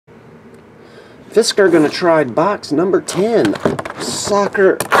Fisker gonna try box number 10,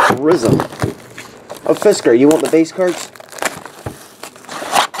 Soccer Prizm. Oh, Fisker, you want the base cards?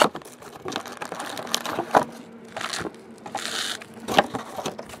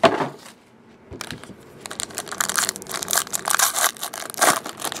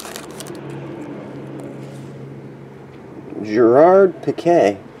 Gerard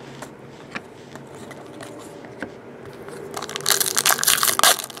Piqué.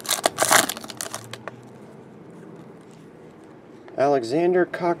 Alexander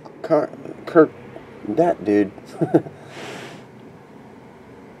Kirk, that dude.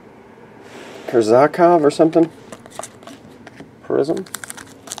 Kurzakov or something. Prizm.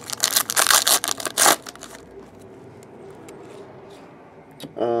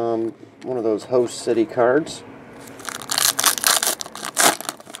 One of those host city cards.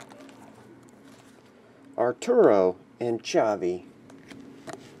 Arturo and Xavi.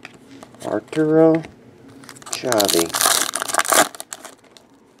 Arturo, Xavi.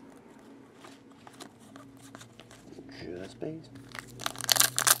 Just base.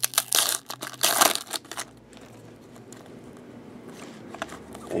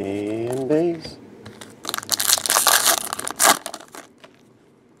 And base.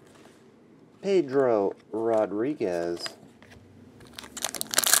 Pedro Rodriguez.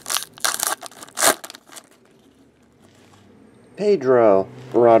 Pedro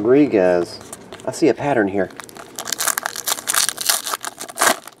Rodriguez. I see a pattern here.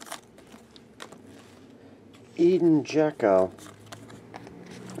 Eden Dzeko.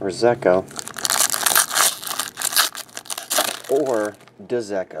 Or Zeko. Or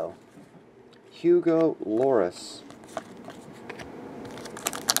DeZeko. Hugo Lloris.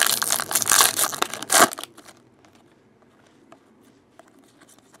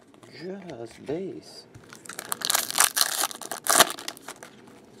 Just base.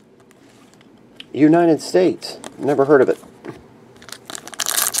 United States. Never heard of it.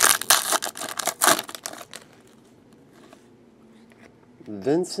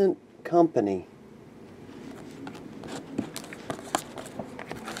 Vincent Company.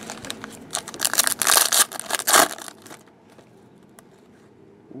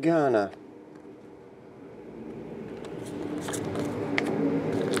 Ghana.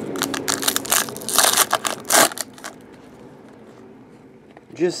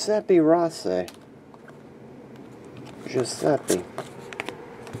 Giuseppe Rossi. Giuseppe.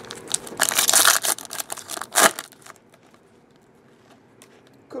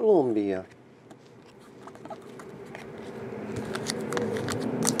 Colombia.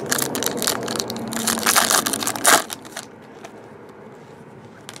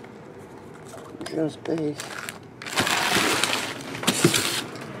 Just base.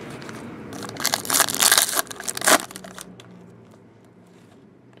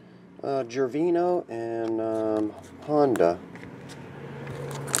 Gervino and Honda.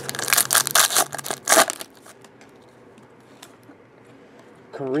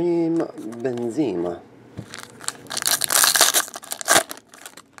 Karim Benzema.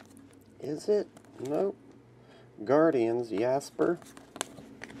 Is it? Nope. Guardians, Jasper.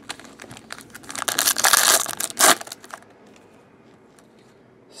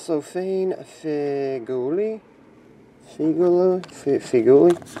 Sofane Figuli.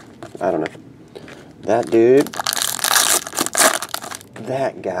 Figuli? I don't know. That dude.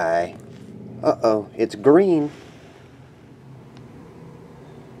 That guy. Uh-oh, it's green.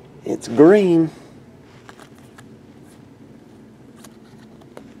 It's green.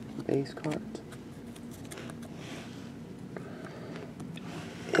 Base cards.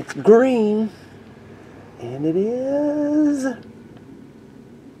 It's green. And it is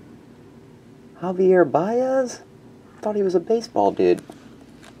Javier Baez? Thought he was a baseball dude.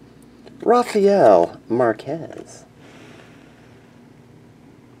 Rafael Marquez.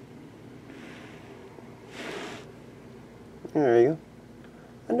 There you go.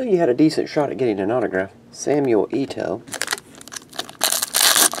 I knew you had a decent shot at getting an autograph. Samuel Eto'o.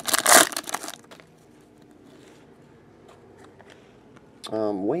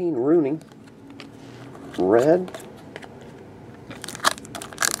 Wayne Rooney. Red.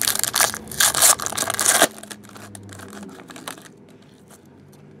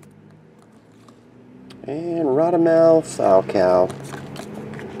 And Radamel Falcao.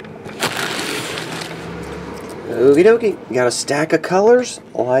 Okie dokie. Got a stack of colors,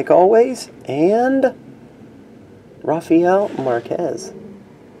 like always. And Rafael Marquez.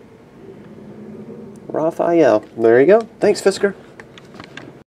 Rafael. There you go. Thanks, Fisker.